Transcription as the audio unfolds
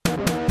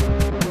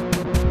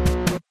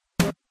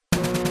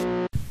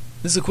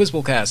This is a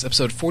Quizbowl cast,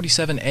 episode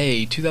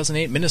 47A,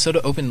 2008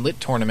 Minnesota Open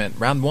Lit Tournament,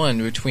 round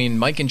 1 between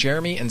Mike and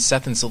Jeremy and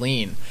Seth and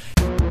Selene.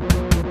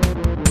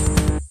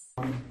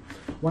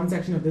 One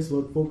section of this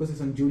work focuses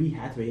on Judy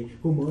Hathaway,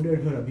 who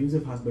murdered her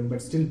abusive husband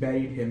but still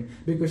buried him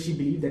because she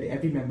believed that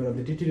every member of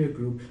the titular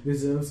group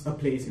deserves a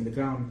place in the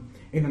ground.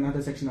 In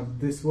another section of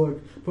this work,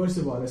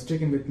 Percival is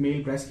stricken with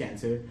male breast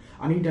cancer.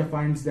 Anita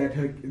finds that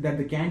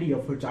the candy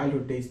of her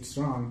childhood tastes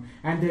wrong,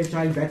 and their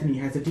child Bethany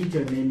has a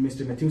teacher named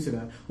Mr.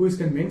 Methuselah, who is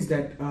convinced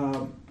that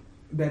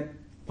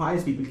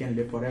pious people can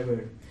live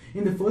forever.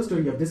 In the first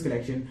story of this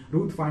collection,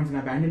 Ruth finds an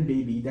abandoned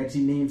baby that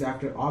she names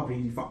after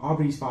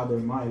Aubrey's father,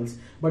 Miles,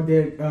 but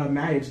their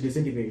marriage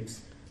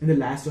disintegrates. In the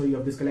last story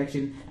of this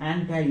collection,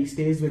 Anne Perry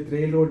stays with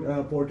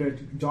railroad porter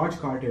George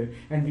Carter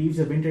and leaves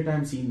a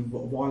wintertime scene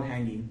wall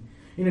hanging.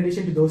 In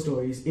addition to those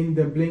stories, In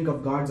the Blink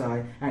of God's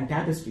Eye and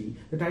Tapestry,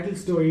 the title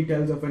story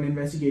tells of an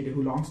investigator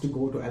who longs to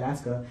go to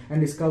Alaska and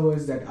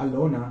discovers that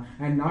Alona,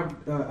 and not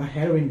a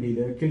heroin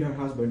dealer, killed her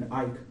husband,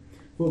 Ike.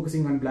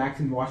 Focusing on blacks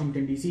in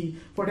Washington, D.C.,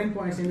 for 10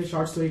 points in the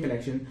short story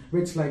collection,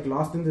 which, like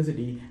Lost in the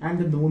City and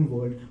The Known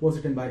World, was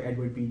written by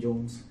Edward P.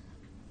 Jones.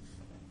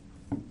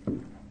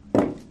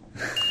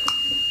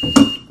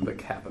 The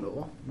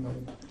capital. No.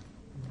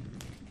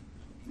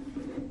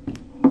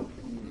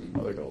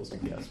 Other goals to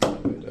guess.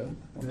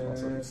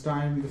 It's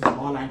time. This is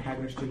all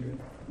antagonist children.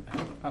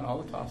 And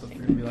all the toss-ups are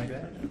going to be like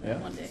that? Yeah.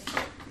 One day.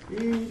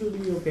 It'll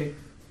be okay.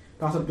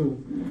 Toss-up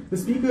 2. The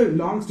speaker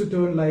longs to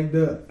turn like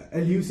the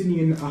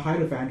Eleusinian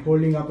Hierophant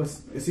holding up a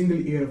single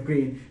ear of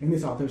grain in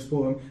this author's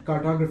poem,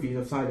 Cartographies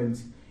of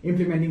Silence.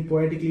 Implementing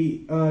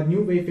poetically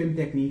new wave film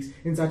techniques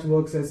in such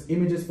works as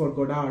Images for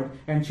Godard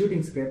and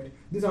Shooting Script,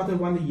 this author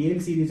won the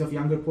Yale Series of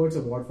Younger Poets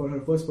Award for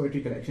her first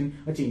poetry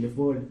collection, A Change of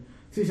World.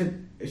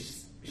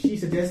 She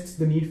suggests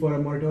the need for a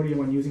moratorium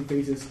on using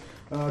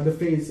the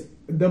phrase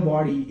 "the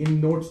body" in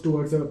notes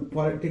towards the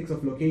politics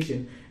of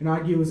location, and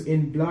argues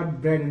in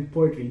Blood, Bread and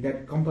Poetry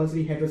that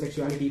compulsory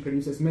heterosexuality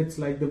produces myths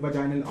like the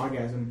vaginal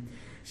orgasm.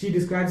 She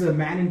describes a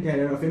man in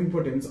terror of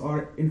impotence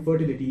or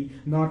infertility,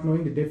 not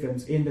knowing the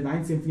difference, in the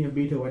Ninth Symphony of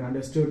Beethoven,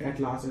 understood at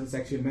last as a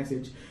sexual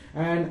message,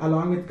 and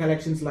along with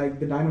collections like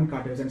The Diamond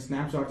Cutters and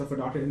Snapshots of a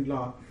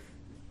Daughter-in-Law.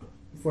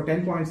 For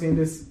 10 points, name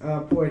this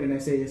poet and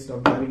essayist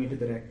of Diving into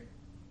the Wreck.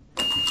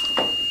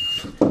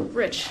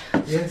 Rich.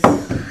 Yes.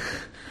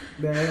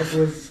 That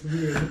was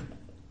weird.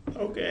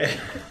 Okay.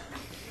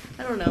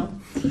 I don't know.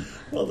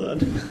 Well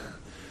done.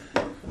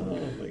 Oh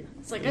my.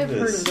 It's like I've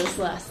heard of this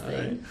last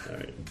thing.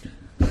 Alright.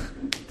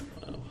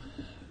 Wow.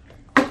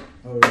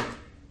 Alright.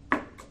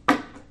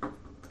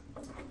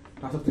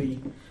 Class of 3.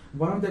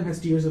 One of them has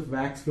tears of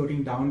wax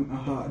floating down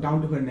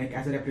to her neck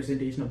as a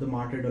representation of the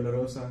martyr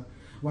Dolorosa.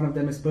 One of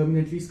them is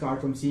permanently scarred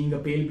from seeing a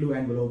pale blue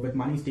envelope with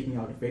money sticking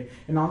out of it,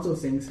 and also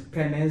sings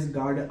Prenez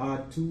garde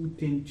a tu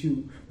tin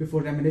tu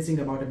before reminiscing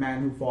about a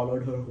man who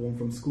followed her home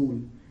from school.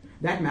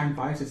 That man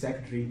fires his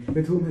secretary,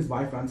 with whom his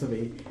wife runs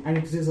away, and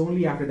it is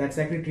only after that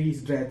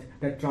secretary's death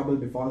that trouble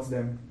befalls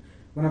them.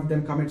 One of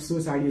them commits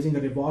suicide using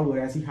a revolver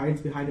as he hides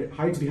behind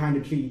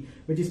a tree,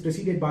 which is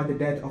preceded by the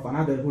death of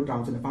another who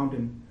drowns in a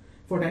fountain.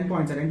 For 10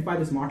 points, identify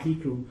this motley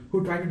crew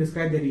who try to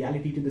describe their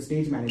reality to the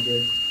stage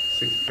manager.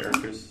 6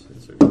 characters.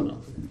 Yeah.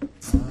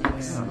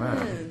 Oh,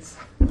 man.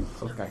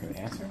 Look back at the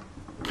answer.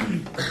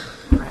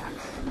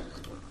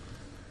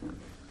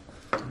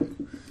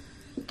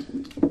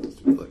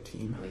 Look,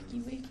 team.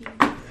 Wakey.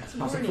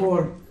 Class of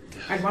 4.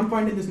 At one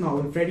point in this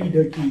novel, Freddie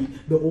Durkee,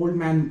 the old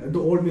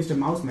Mr.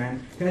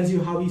 Mouseman, tells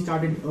you how he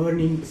started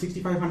earning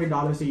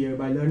 $6,500 a year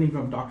by learning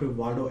from Dr.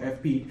 Waldo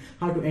F. Peet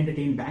how to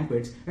entertain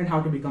banquets and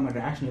how to become a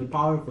rational,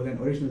 powerful, and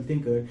original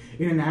thinker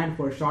in an ad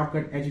for a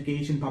shortcut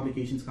education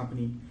publications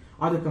company.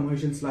 Other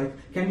commercials like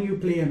 "Can you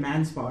play a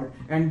man's part?"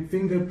 and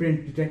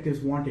 "Fingerprint Detectives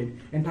Wanted"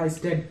 entice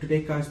Ted to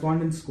take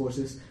correspondence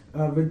courses,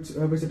 which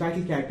the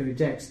title character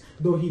rejects,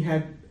 though he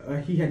had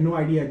no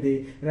idea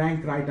they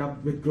rank right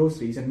up with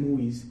groceries and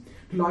movies.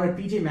 To lawyer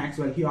P.J.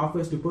 Maxwell, he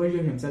offers to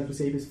perjure himself to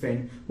save his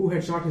friend, who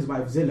had shot his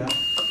wife Zilla.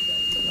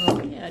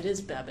 Yeah, it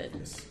is Babbitt.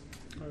 Yes.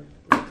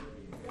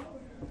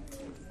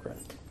 Crap.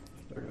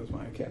 There goes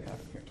my cat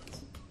here.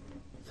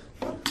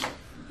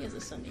 He has a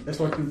Sunday. That's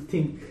what you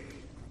think.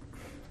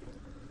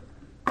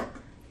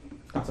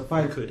 So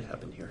 5. Could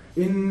happen here.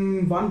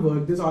 In one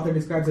word, this author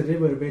describes a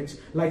river which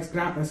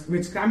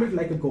scrambled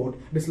like a goat,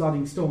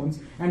 dislodging stones,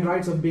 and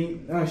writes of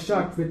being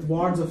shut with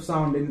wards of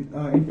sound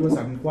into a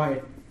sudden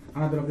quiet.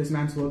 Another of this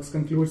man's works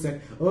concludes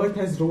that earth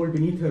has rolled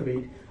beneath her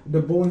weight,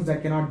 the bones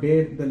that cannot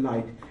bear the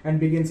light, and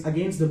begins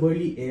against the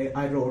burly air.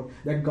 I wrote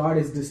that God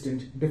is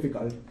distant,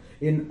 difficult,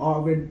 in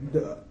Ovid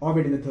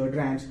in the third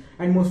ranch,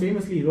 and most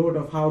famously wrote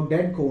of how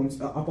dead cones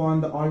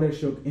upon the alder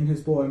shook in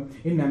his poem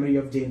In Memory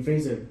of Jane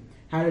Fraser.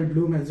 Harold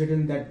Bloom has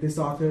written that this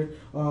author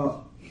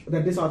of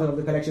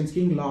the collections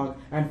King Log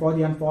and For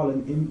the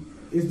Unfallen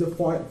is the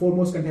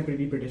foremost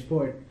contemporary British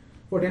poet.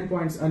 For 10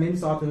 points, name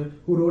this author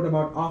who wrote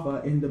about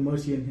Offa in the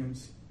Mercian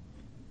hymns.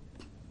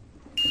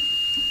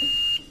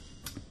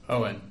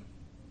 Owen.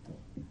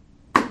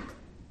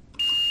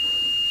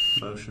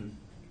 Motion.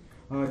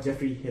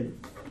 Jeffrey Hill.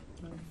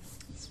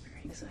 It's very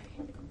very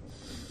exciting.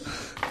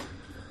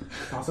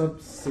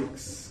 Toss-up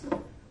 6.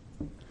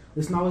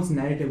 This novel's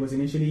narrator was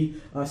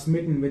initially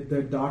smitten with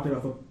the daughter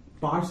of a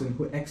parson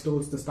who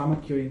extols the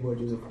stomach-curing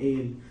virtues of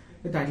ale.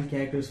 The title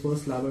character's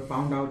first lover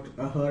found out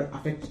her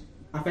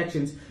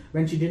affections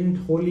when she didn't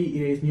wholly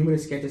erase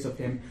numerous sketches of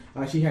him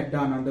she had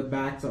done on the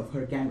backs of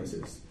her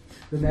canvases.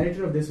 The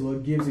narrator of this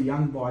work gives a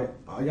young boy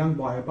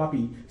a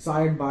puppy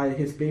sired by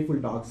his playful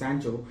dog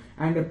Sancho,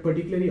 and a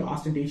particularly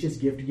ostentatious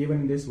gift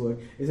given in this work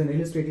is an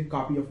illustrated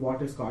copy of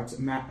Walter Scott's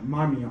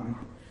Marmion.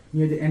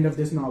 Near the end of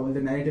this novel,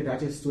 the narrator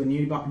rushes to a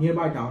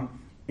nearby town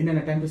in an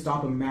attempt to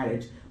stop a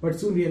marriage, but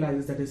soon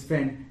realizes that his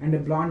friend and a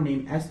blonde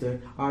named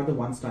Esther are the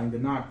ones tying the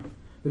knot.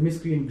 The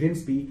miscreant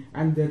Grimsby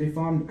and the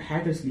reformed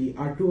Hattersley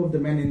are two of the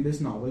men in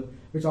this novel,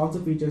 which also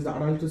features the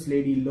adulterous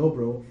Lady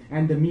Lowbrow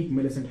and the meek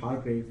Millicent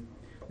Hargrave.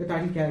 The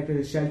title character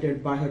is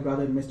sheltered by her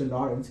brother Mr.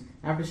 Lawrence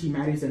after she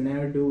marries the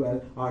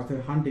ne'er-do-well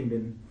Arthur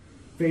Huntingdon.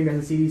 Framed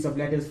as a series of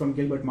letters from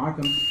Gilbert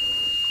Markham.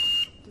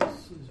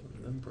 This is one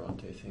of them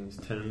Bronte things.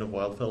 Tenant of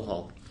Wildfell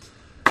Hall.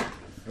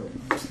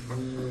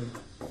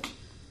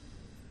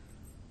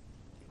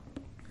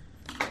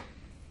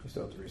 We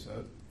still have to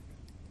reset.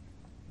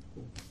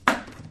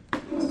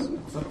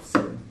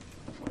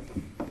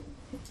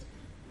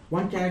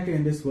 One character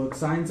in this work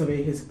signs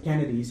away his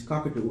canaries,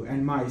 cockatoo,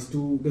 and mice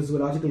to the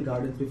zoological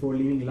gardens before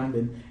leaving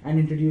London and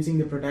introducing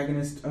the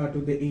protagonist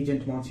to the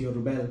agent Monsieur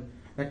Rubel.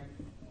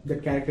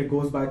 That character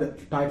goes by the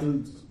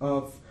titles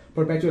of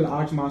Perpetual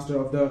Archmaster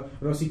of the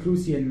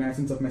Rosicrucian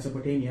Masons of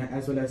Mesopotamia,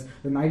 as well as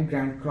the Knight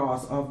Grand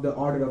Cross of the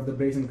Order of the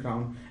Brazen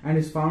Crown, and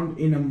is found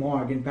in a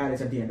morgue in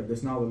Paris at the end of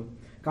this novel.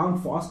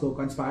 Count Fosco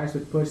conspires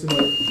with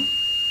Percival.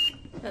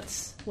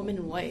 That's Woman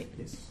in White.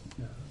 Yes.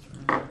 Yeah,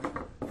 that's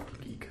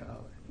right. Geek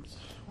cowards.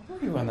 Why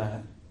are you on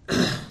that?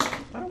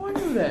 Why do I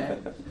do that?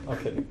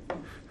 Okay.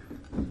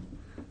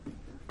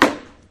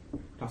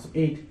 Toss of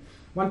 8.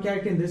 One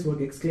character in this work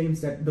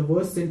exclaims that the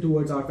worst sin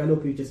towards our fellow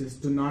creatures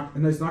is not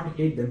to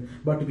hate them,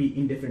 but to be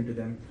indifferent to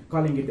them,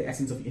 calling it the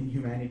essence of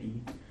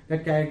inhumanity.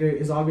 That character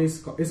is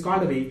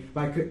called away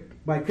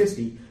by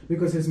Christie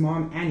because his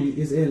mom Annie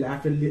is ill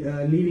after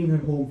leaving her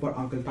home for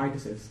Uncle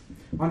Titus's.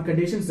 On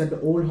conditions that the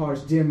old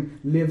horse Jim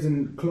lives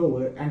in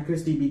Clover and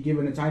Christie be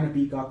given a china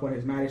peacock for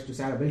his marriage to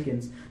Sarah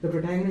Wilkins, the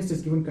protagonist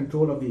is given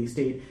control of the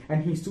estate,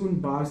 and he soon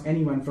bars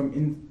anyone from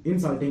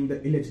insulting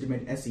the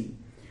illegitimate Essie.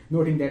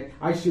 Noting that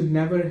I should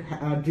never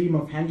dream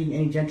of hanging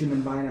any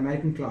gentleman by an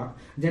American clock,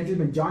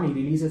 Gentleman Johnny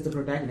releases the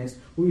protagonist,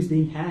 who is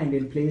being hanged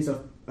in place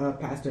of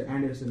Pastor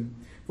Anderson.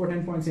 For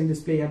 10 points in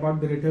display about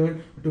the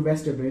return to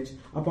Westerbridge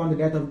upon the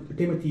death of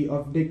Timothy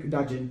of Dick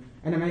Dudgeon,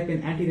 an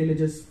American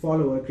anti-religious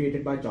follower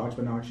created by George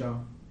Bernard Shaw.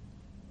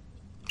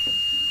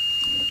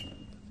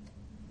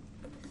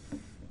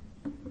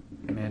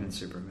 Man and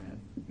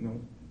Superman.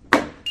 No.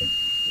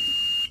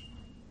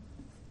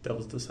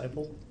 Devil's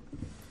Disciple?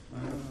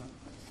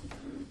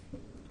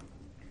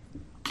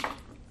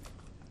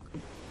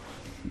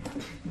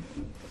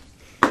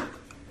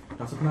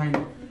 Toss of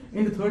 9.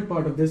 In the third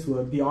part of this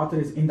work, the author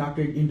is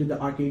inducted into the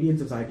Arcadian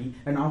Society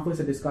and offers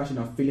a discussion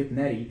of Philip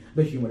Neri,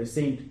 the humorous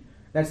saint.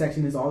 That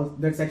section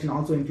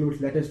also includes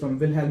letters from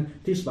Wilhelm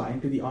Tischbein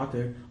to the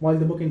author, while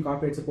the book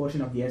incorporates a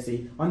portion of the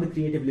essay on the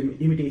creative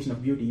imitation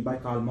of beauty by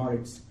Karl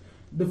Moritz.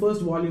 The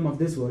first volume of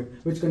this work,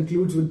 which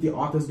concludes with the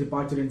author's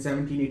departure in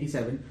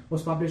 1787,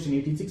 was published in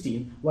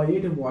 1816, while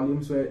later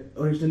volumes were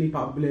originally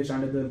published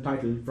under the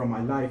title From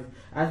My Life,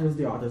 as was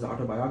the author's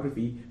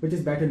autobiography, which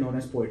is better known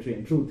as Poetry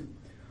and Truth.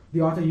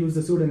 The author used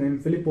the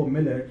pseudonym Filippo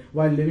Miller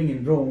while living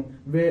in Rome,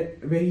 where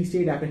he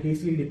stayed after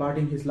hastily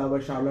departing his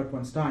lover Charlotte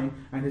von Stein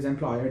and his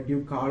employer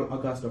Duke Karl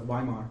August of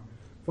Weimar.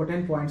 For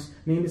 10 points,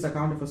 name this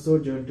account of a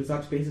sojourn to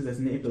such places as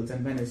Naples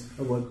and Venice,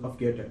 a work of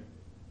Goethe.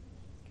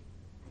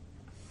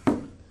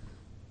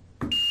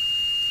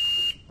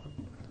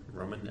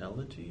 Roman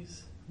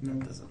elegies? No.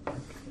 That doesn't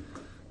work.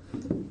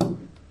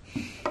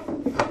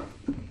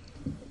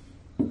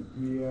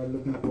 We are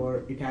looking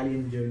for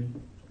Italian Journey.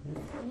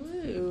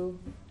 Ooh.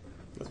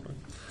 This one?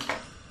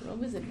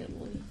 Rome is in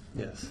Italy.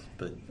 Yes,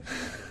 but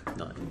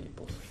not in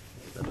Naples.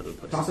 That other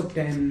place. Toss up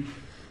 10.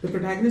 The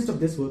protagonist of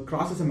this work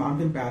crosses a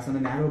mountain pass on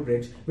a narrow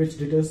bridge which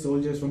deters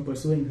soldiers from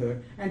pursuing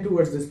her, and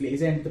towards this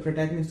place end, the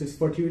protagonist is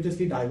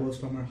fortuitously divorced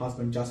from her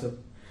husband Joseph.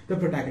 The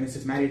protagonist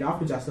is married off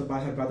to Joseph by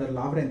her brother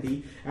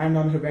Lavrenti, and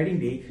on her wedding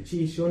day,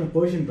 she is shown a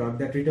Persian rug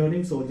that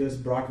returning soldiers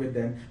brought with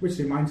them, which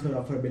reminds her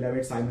of her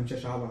beloved Simon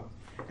Shashava.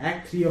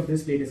 Act 3 of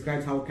this play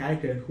describes how a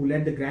character who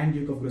let the Grand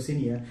Duke of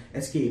Grosinia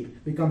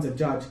escape becomes a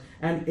judge,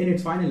 and in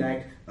its final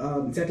act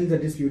settles a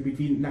dispute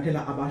between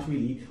Natila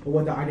Abashvili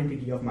over the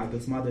identity of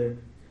Michael's mother.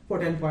 For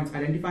 10 points,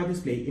 identify this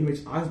play in which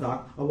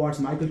Azdak awards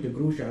Michael to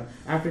Grusha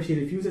after she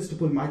refuses to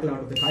pull Michael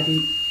out of the title.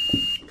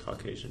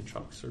 Caucasian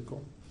chalk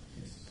circle.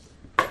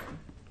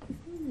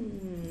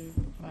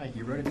 Mike,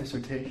 you wrote a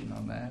dissertation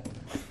on that.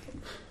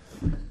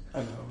 I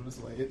know, it was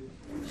late.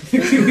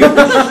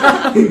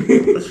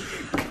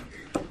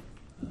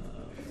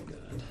 Oh,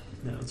 God.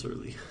 Now it's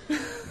early.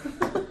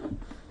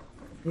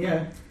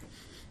 Yeah.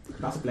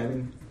 Class of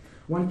 11.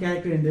 One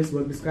character in this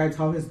work describes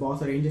how his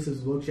boss arranges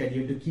his work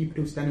schedule to keep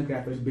two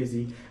stenographers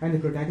busy, and the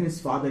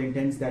protagonist's father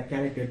intends that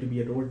character to be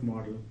a role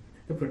model.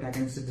 The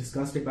protagonist is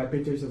disgusted by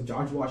pictures of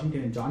George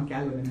Washington and John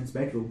Calvin in his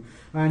bedroom,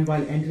 and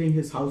while entering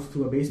his house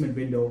through a basement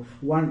window,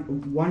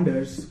 one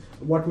wonders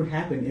what would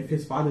happen if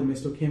his father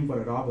mistook him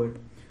for a robber.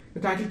 The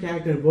title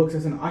character works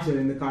as an usher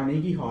in the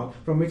Carnegie Hall,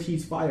 from which he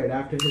is fired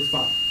after his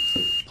father.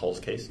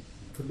 Paul's case.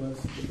 The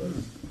buzz.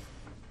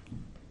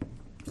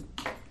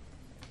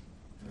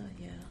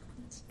 Yeah,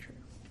 that's true.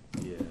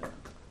 Yeah.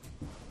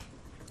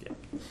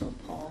 Oh,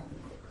 Paul.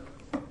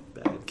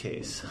 Bad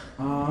case.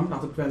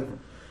 Topic 12.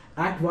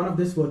 Act 1 of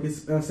this work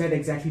is set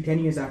exactly 10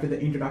 years after the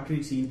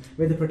introductory scene,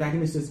 where the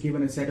protagonist is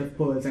given a set of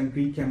pearls and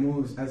Greek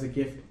camels as a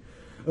gift.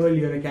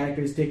 Earlier, a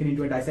character is taken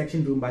into a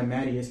dissection room by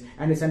Marius,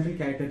 and a central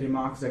character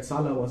remarks that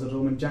Sulla was a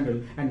Roman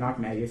general and not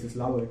Marius'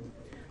 lover.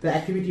 The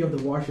activity of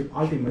the warship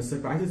Ultimus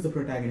surprises the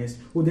protagonist,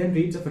 who then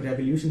reads of a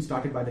revolution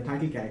started by the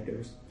title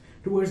characters.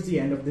 Towards the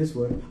end of this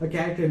work, a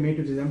character made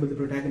to resemble the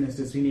protagonist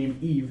is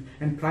renamed Eve,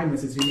 and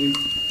Primus is renamed...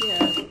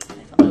 Yeah, I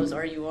thought that was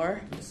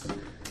RUR.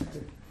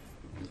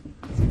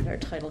 Look at our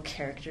title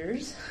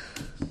characters.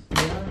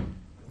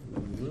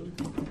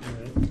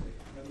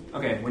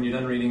 Okay, when you're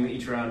done reading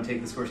each round,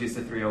 take the score sheets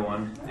to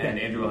 301, and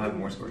Andrew will have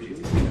more score sheets.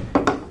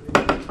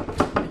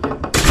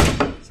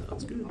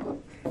 Sounds good.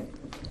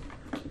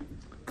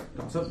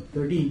 Toss up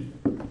 13.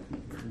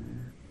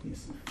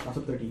 Yes, toss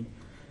up 13.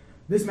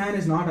 This man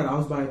is not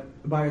aroused by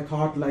a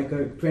thought like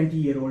a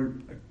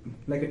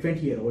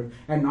 20-year-old,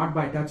 and not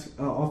by touch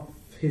of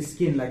his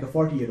skin like a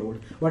 40-year-old,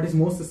 but is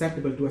most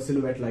susceptible to a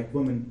silhouette-like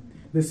woman.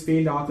 This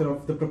failed author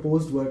of the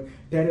proposed work,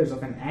 Terrors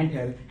of an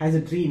Anthill, has a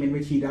dream in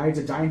which he rides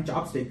a giant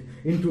chopstick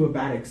into a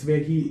barracks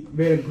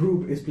where a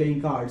group is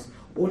playing cards,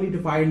 only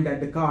to find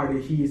that the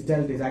card he is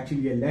dealt is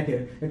actually a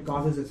letter that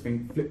causes his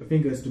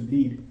fingers to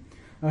bleed.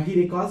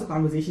 He recalls a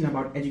conversation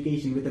about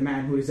education with a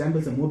man who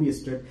resembles a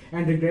Mobius strip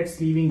and regrets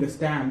leaving a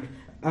stamped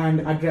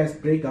and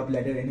addressed breakup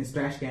letter in his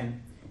trash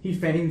can. He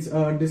feigns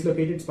a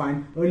dislocated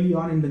spine early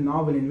on in the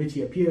novel in which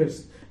he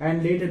appears,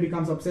 and later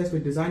becomes obsessed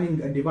with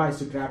designing a device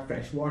to trap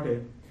fresh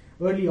water.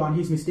 Early on,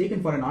 he is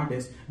mistaken for an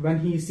artist when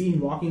he is seen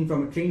walking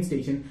from a train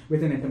station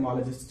with an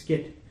entomologist's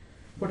kit.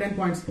 For 10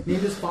 points, name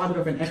this father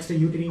of an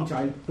extra-uterine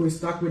child who is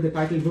stuck with the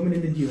title Woman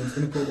in the Dunes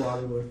in a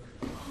Quizbowl work.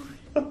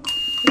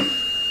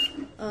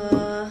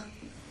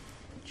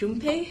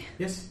 Junpei?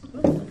 Yes?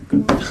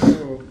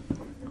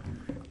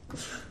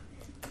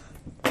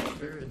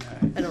 Very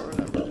nice. I don't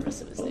remember the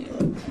rest of his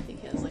name. I think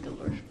he has like a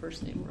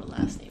first name or a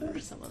last name or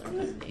some other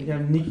kind of We name.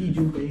 have Nikki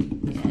Junpei.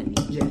 Yeah,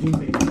 Nikki. Yeah,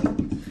 Junpei.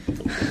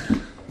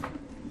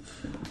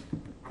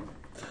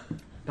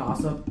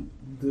 Toss up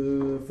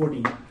the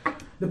 14.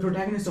 The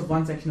protagonist of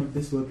one section of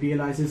this work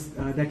realizes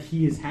that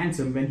he is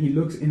handsome when he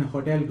looks in a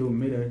hotel room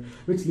mirror,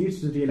 which leads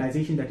to the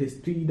realization that his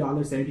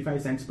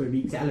 $3.75 per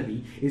week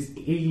salary is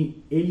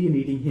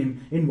alienating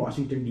him in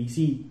Washington,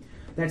 D.C.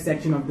 That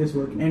section of this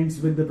work ends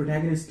with the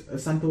protagonist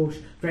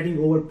Santosh fretting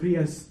over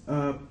Priya's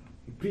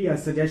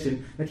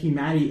suggestion that he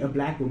marry a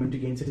black woman to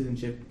gain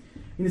citizenship.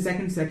 In the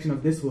second section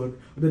of this work,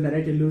 the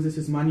narrator loses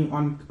his money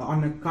on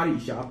a curry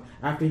shop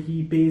after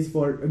he pays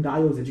for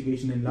Dio's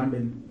education in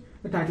London.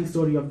 The title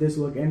story of this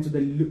work ends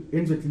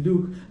with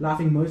Luke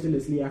laughing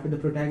mercilessly after the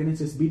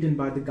protagonist is beaten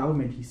by the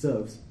government he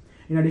serves.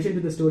 In addition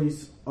to the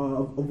stories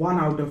of One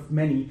Out of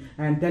Many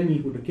and Tell Me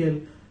Who to Kill,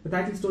 the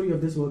title story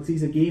of this work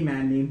sees a gay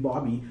man named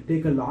Bobby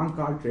take a long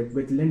car trip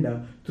with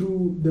Linda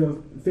through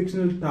the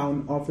fictional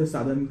town of the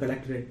Southern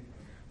Collectorate.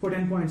 For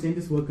 10 points, name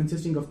this work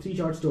consisting of 3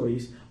 short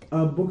stories,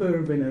 a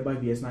Booker winner by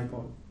V.S.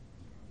 Naipaul.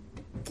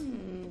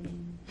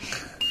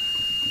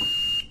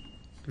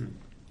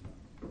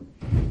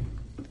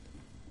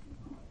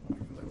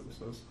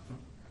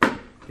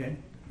 Okay.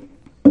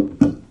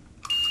 God's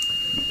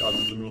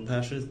liminal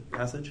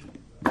passage?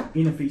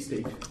 In a free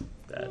state.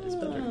 That is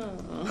better.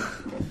 Oh.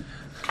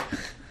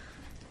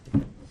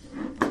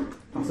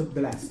 Toss up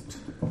the last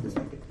of this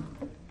packet.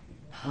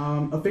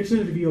 A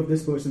fictional review of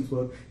this person's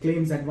work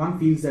claims that one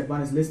feels that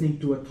one is listening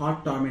to a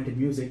thought-tormented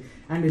music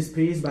and is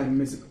praised by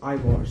Miss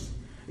Ivors.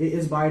 It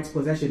is by its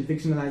possession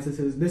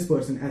fictionalizes this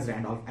person as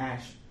Randolph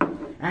Ashe.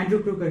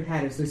 Andrew Crooker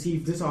Harris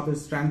received this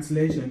author's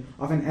translation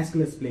of an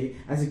Aeschylus play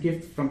as a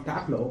gift from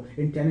Taplow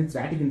in Kenneth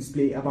Ratigan's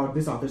play about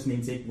this author's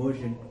namesake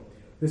version.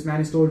 This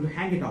man is told to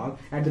hang it all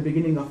at the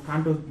beginning of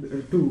Canto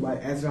 2 by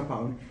Ezra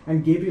Pound,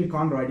 and Gabriel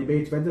Conroy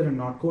debates whether or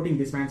not quoting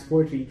this man's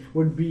poetry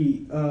would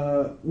be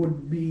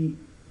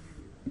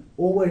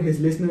over his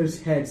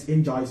listeners' heads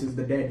in Joyce's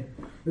The Dead.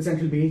 The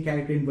central male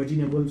character in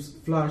Virginia Woolf's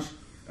Flush,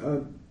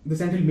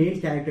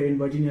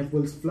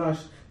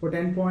 for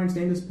 10 points,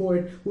 named this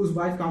poet whose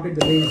wife counted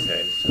the days.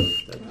 Okay, so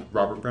that's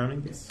Robert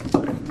Browning? Yes.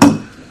 That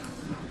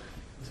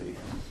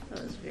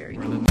was very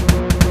good.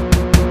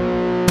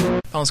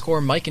 Final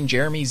score, Mike and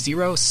Jeremy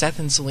 0, Seth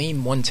and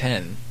Selene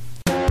 110.